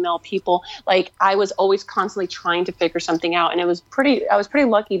out, email people. Like I was always constantly trying to figure something out. And I was pretty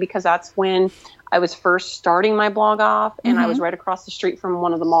lucky because that's when I was first starting my blog off, and I was right across the street from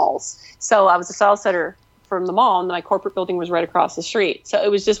one of the malls. So I was a sales setter from the mall, and my corporate building was right across the street. So it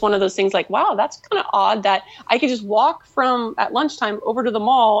was just one of those things like, wow, that's kind of odd that I could just walk from at lunchtime over to the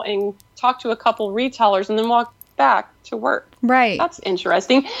mall and talk to a couple retailers and then walk back to work. Right. That's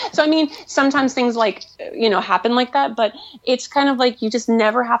interesting. So, I mean, sometimes things like, happen like that, but it's kind of like you just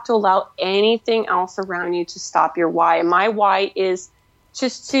never have to allow anything else around you to stop your why. And my why is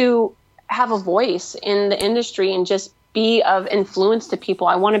just to have a voice in the industry and just be of influence to people.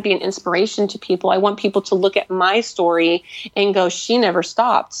 I want to be an inspiration to people. I want people to look at my story and go, she never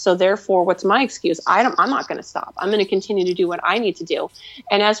stopped. So therefore, what's my excuse? I'm not going to stop. I'm going to continue to do what I need to do.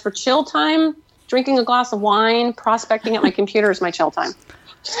 And as for chill time, drinking a glass of wine, prospecting at my computer is my chill time.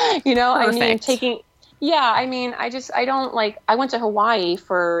 Perfect. I went to Hawaii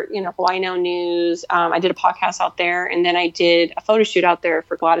for, Hawaii Now News. I did a podcast out there, and then I did a photo shoot out there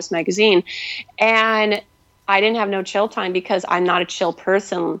for Gladys Magazine. And I didn't have no chill time because I'm not a chill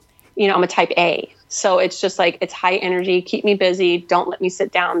person. I'm a type A. So it's just like, it's high energy, keep me busy. Don't let me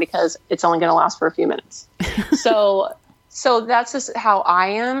sit down because it's only going to last for a few minutes. So that's just how I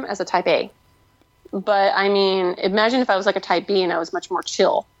am as a type A. But I mean, imagine if I was like a type B and I was much more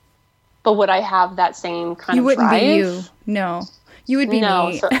chill. But would I have that same kind of drive? You wouldn't be you. No. You would be No.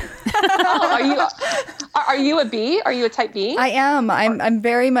 me. So, are you a B? Are you a type B? I am. I'm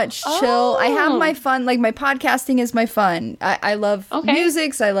very much chill. I have my fun. Like my podcasting is my fun. I love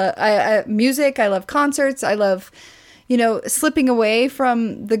music. I music. I love concerts. I love, slipping away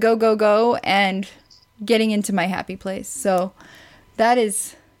from the go and getting into my happy place. So that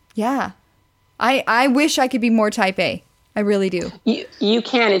is, yeah. I wish I could be more type A. I really do. You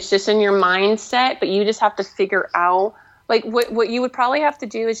can. It's just in your mindset, but you just have to figure out, like, what you would probably have to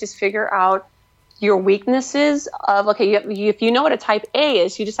do is just figure out your weaknesses of, okay, if you know what a type A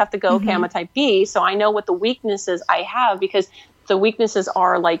is, you just have to go, okay, I'm a type B. So I know what the weaknesses I have, because the weaknesses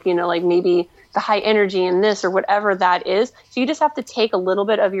are like, like maybe the high energy in this or whatever that is. So you just have to take a little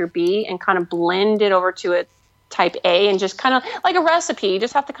bit of your B and kind of blend it over to a type A, and just kind of like a recipe. You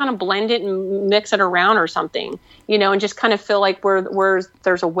just have to kind of blend it and mix it around or something, and just kind of feel like where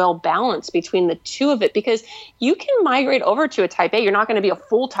there's a well balance between the two of it, because you can migrate over to a type A. You're not going to be a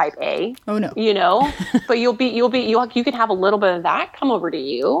full type A. Oh no. But you can have a little bit of that come over to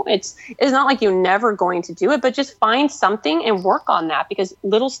you. It's not like you're never going to do it, but just find something and work on that, because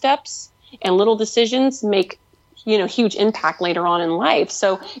little steps and little decisions make huge impact later on in life.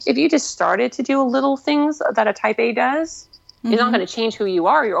 So if you just started to do little things that a type A does, it's not going to change who you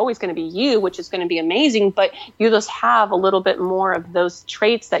are. You're always going to be you, which is going to be amazing, but you just have a little bit more of those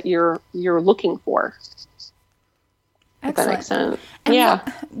traits that you're looking for. Excellent. If that makes sense. And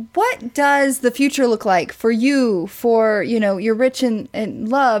yeah. What does the future look like for you, for, you're rich in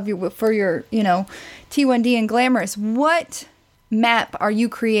love, for your, T1D and glamorous? What map are you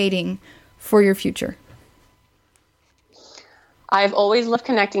creating for your future? I've always loved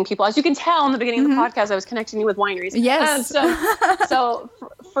connecting people. As you can tell in the beginning of the podcast, I was connecting you with wineries. Yes. So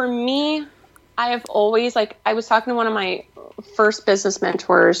for me, I have always, I was talking to one of my first business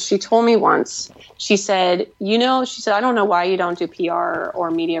mentors. She told me once, she said, I don't know why you don't do PR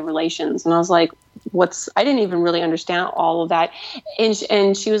or media relations. And I was like, I didn't even really understand all of that.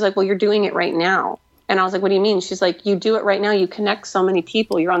 And she was like, well, you're doing it right now. And I was like, what do you mean? She's like, you do it right now. You connect so many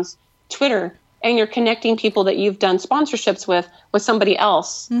people. You're on Twitter, and you're connecting people that you've done sponsorships with somebody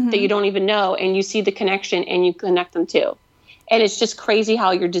else that you don't even know. And you see the connection and you connect them too. And it's just crazy how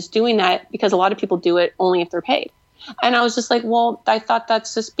you're just doing that, because a lot of people do it only if they're paid. And I was just like, well, I thought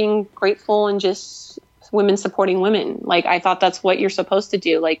that's just being grateful and just women supporting women. Like, I thought that's what you're supposed to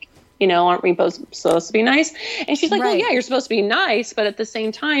do. Like, aren't we both supposed to be nice? And she's like, well, yeah, you're supposed to be nice, but at the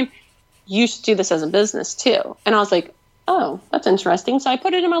same time, you should do this as a business too. And I was like, oh, that's interesting. So I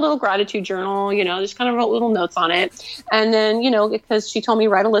put it in my little gratitude journal, just kind of wrote little notes on it. And then, because she told me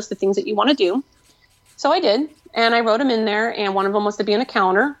write a list of things that you want to do. So I did. And I wrote them in there. And one of them was to be an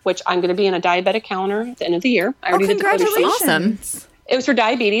counter, which I'm going to be in a diabetic counter at the end of the year. I already did the photo shoot. Awesome. It was for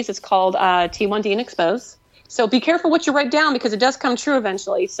diabetes. It's called T1D and Expose. So be careful what you write down, because it does come true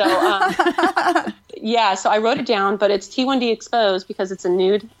eventually. So, yeah, so I wrote it down, but it's T1D Expose because it's a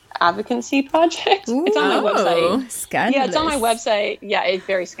nude advocacy project. Ooh, it's on my website. Scandalous. Yeah, it's on my website. Yeah, it's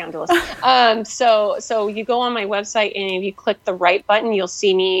very scandalous. So you go on my website, and if you click the right button, you'll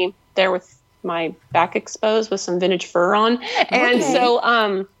see me there with my back exposed with some vintage fur on. And so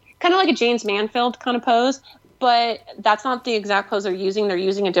kind of like a James Manfield kind of pose. But that's not the exact pose they're using. They're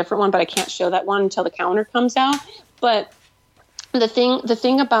using a different one, but I can't show that one until the counter comes out. But the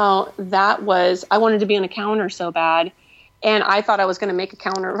thing about that was I wanted to be on a counter so bad. And I thought I was going to make a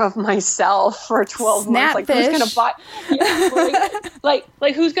counter of myself for 12 months. Like, who's going to buy? Yeah,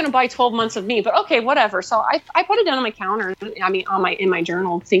 like who's going to buy 12 months of me? But okay, whatever. So I put it down on my counter. I mean, in my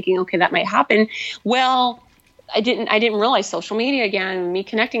journal, thinking, okay, that might happen. Well, I didn't realize social media again, me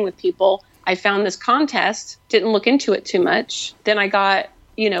connecting with people. I found this contest, didn't look into it too much. Then I got,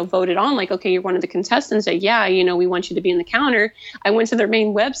 voted on, like, okay, you're one of the contestants. Yeah, we want you to be in the counter. I went to their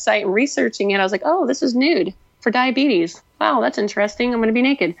main website and researching it. I was like, oh, this is nude for diabetes. Wow, that's interesting. I'm going to be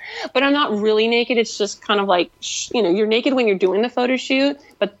naked. But I'm not really naked. It's just kind of like, you're naked when you're doing the photo shoot,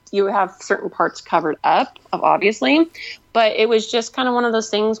 but you have certain parts covered up, obviously. But it was just kind of one of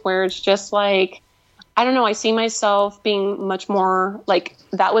those things where it's just like, I don't know. I see myself being much more like,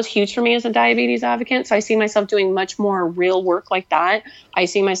 that was huge for me as a diabetes advocate. So I see myself doing much more real work like that. I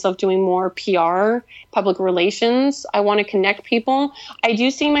see myself doing more PR, public relations. I want to connect people. I do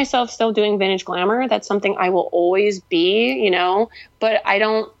see myself still doing vintage glamour. That's something I will always be, but I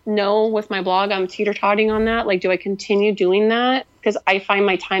don't know with my blog, I'm teeter-totting on that. Like, do I continue doing that? Because I find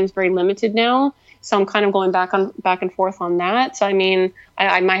my time's very limited now. So I'm kind of going back and forth on that. So, I mean,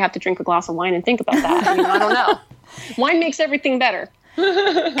 I might have to drink a glass of wine and think about that. I don't know. Wine makes everything better.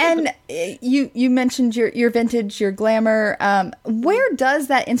 And you mentioned your vintage, your glamour. Where does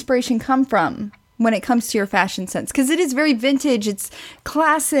that inspiration come from when it comes to your fashion sense? Because it is very vintage, it's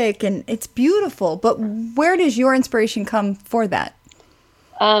classic, and it's beautiful. But where does your inspiration come for that?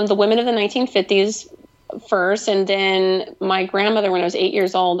 The women of the 1950s first, and then my grandmother, when I was 8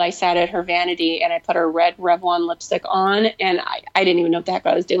 years old, I sat at her vanity and I put her red Revlon lipstick on, and I didn't even know what the heck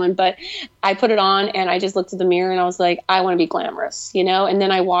I was doing, but I put it on and I just looked at the mirror and I was like, I want to be glamorous, you know? And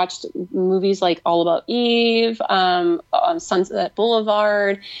then I watched movies like All About Eve, on Sunset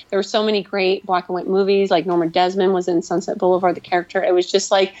Boulevard. There were so many great black and white movies, like Norma Desmond was in Sunset Boulevard, the character. It was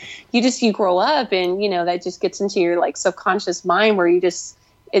just like, you grow up and, you know, that just gets into your like subconscious mind where it just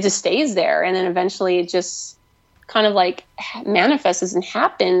stays there. And then eventually it just kind of like manifests and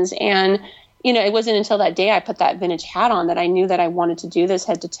happens. And, you know, it wasn't until that day I put that vintage hat on that I knew that I wanted to do this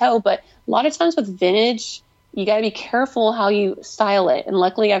head to toe. But a lot of times with vintage, you got to be careful how you style it. And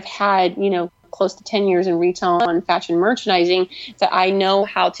luckily I've had, you know, close to 10 years in retail and fashion merchandising that I know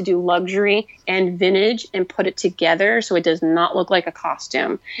how to do luxury and vintage and put it together so it does not look like a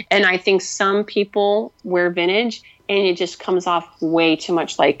costume. And I think some people wear vintage and it just comes off way too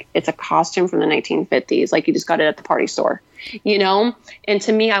much like it's a costume from the 1950s, like you just got it at the party store, you know? And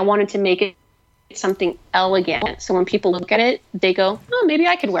to me, I wanted to make it something elegant. So when people look at it, they go, oh, maybe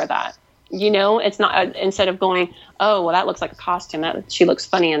I could wear that. You know, it's not, instead of going, oh, well, that looks like a costume. She looks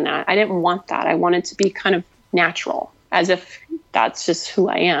funny in that. I didn't want that. I wanted to be kind of natural, as if that's just who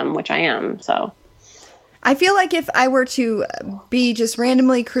I am, which I am. So I feel like if I were to be just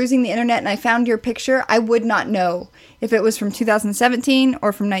randomly cruising the internet and I found your picture, I would not know if it was from 2017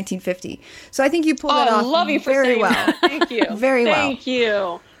 or from 1950. So I think you pulled it off. I love you for very saying well. that. Thank you. Very well. Thank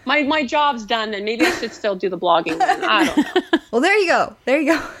you. My job's done, then maybe I should still do the blogging. Then. I don't know. Well, there you go. There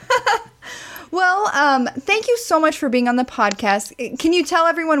you go. Well, thank you so much for being on the podcast. Can you tell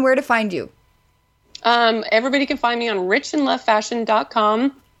everyone where to find you? Everybody can find me on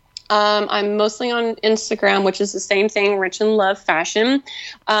richandlovefashion.com. I'm mostly on Instagram, which is the same thing, Rich and Love Fashion.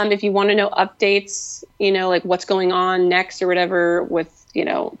 If you want to know updates, you know, like what's going on next or whatever with, you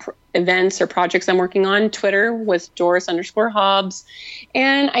know, events or projects I'm working on, Twitter with Doris_Hobbs.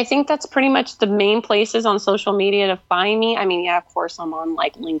 And I think that's pretty much the main places on social media to find me. I mean, yeah, of course I'm on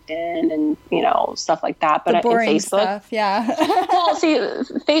like LinkedIn and, you know, stuff like that, but the boring in Facebook, stuff, yeah. well, see,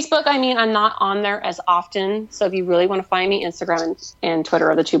 Facebook, I mean, I'm not on there as often. So if you really want to find me, Instagram and Twitter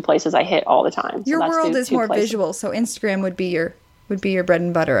are the two places I hit all the time. Your so world is more visual, so Instagram would be your bread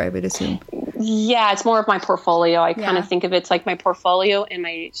and butter, I would assume. Yeah, it's more of my portfolio. I kind of think of it's like my portfolio and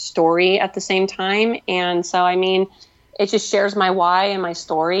my story at the same time. And so, I mean, it just shares my why and my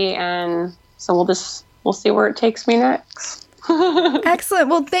story. And so we'll see where it takes me next. Excellent.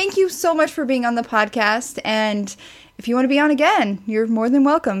 Well, thank you so much for being on the podcast. And if you want to be on again, you're more than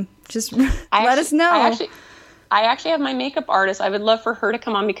welcome. Just let us know. I actually have my makeup artist. I would love for her to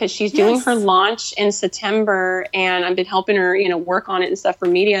come on because she's doing her launch in September and I've been helping her, you know, work on it and stuff for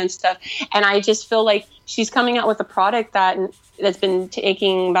media and stuff. And I just feel like she's coming out with a product that's been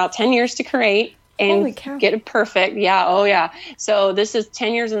taking about 10 years to create and get it perfect. Yeah. Oh yeah. So this is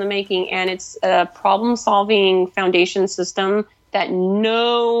 10 years in the making and it's a problem solving foundation system that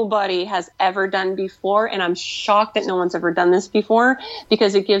nobody has ever done before. And I'm shocked that no one's ever done this before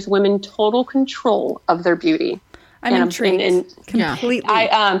because it gives women total control of their beauty. I'm intrigued. Completely.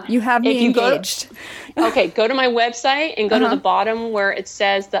 You have me engaged. Go to my website and go to the bottom where it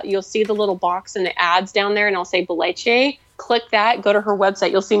says that you'll see the little box and the ads down there and I'll say Beleche. Click that, go to her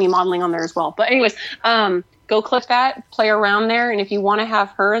website. You'll see me modeling on there as well. But anyways, go click that, play around there. And if you want to have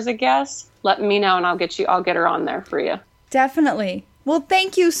her as a guest, let me know and I'll get her on there for you. Definitely. Well,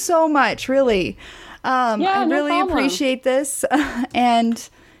 thank you so much, really. I really appreciate this. And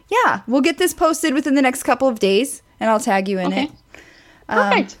yeah, we'll get this posted within the next couple of days and I'll tag you in it.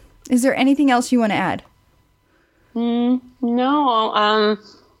 Perfect. Is there anything else you want to add? No.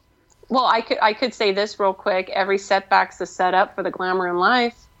 Well, I could say this real quick. Every setback's the setup for the glamour in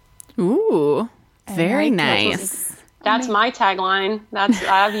life. Ooh, very nice. That's my tagline.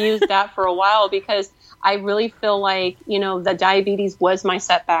 I've used that for a while because I really feel like, you know, the diabetes was my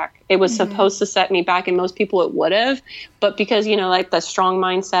setback. It was supposed to set me back and most people it would have. But because, you know, like the strong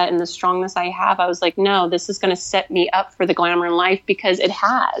mindset and the strongness I have, I was like, no, this is going to set me up for the glamour in life because it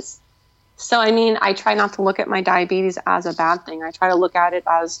has. So, I mean, I try not to look at my diabetes as a bad thing. I try to look at it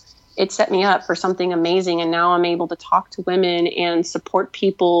as it set me up for something amazing. And now I'm able to talk to women and support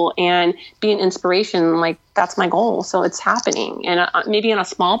people and be an inspiration. Like that's my goal. So it's happening and maybe on a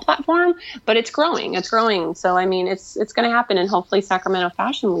small platform, but it's growing. It's growing. So, I mean, it's going to happen and hopefully Sacramento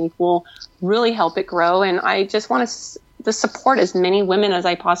Fashion Week will really help it grow. And I just want to support as many women as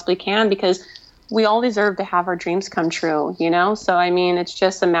I possibly can because we all deserve to have our dreams come true, you know? So, I mean, it's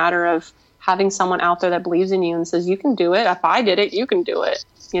just a matter of having someone out there that believes in you and says, you can do it. If I did it, you can do it,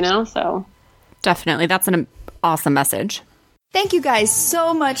 so. Definitely. That's an awesome message. Thank you guys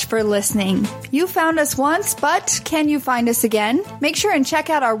so much for listening. You found us once, but can you find us again? Make sure and check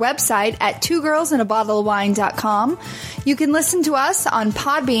out our website at twogirlsinabottleofwine.com. You can listen to us on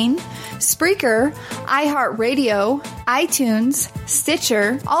Podbean, Spreaker, iHeartRadio, iTunes,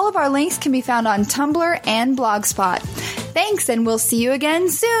 Stitcher. All of our links can be found on Tumblr and Blogspot. Thanks, and we'll see you again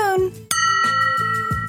soon.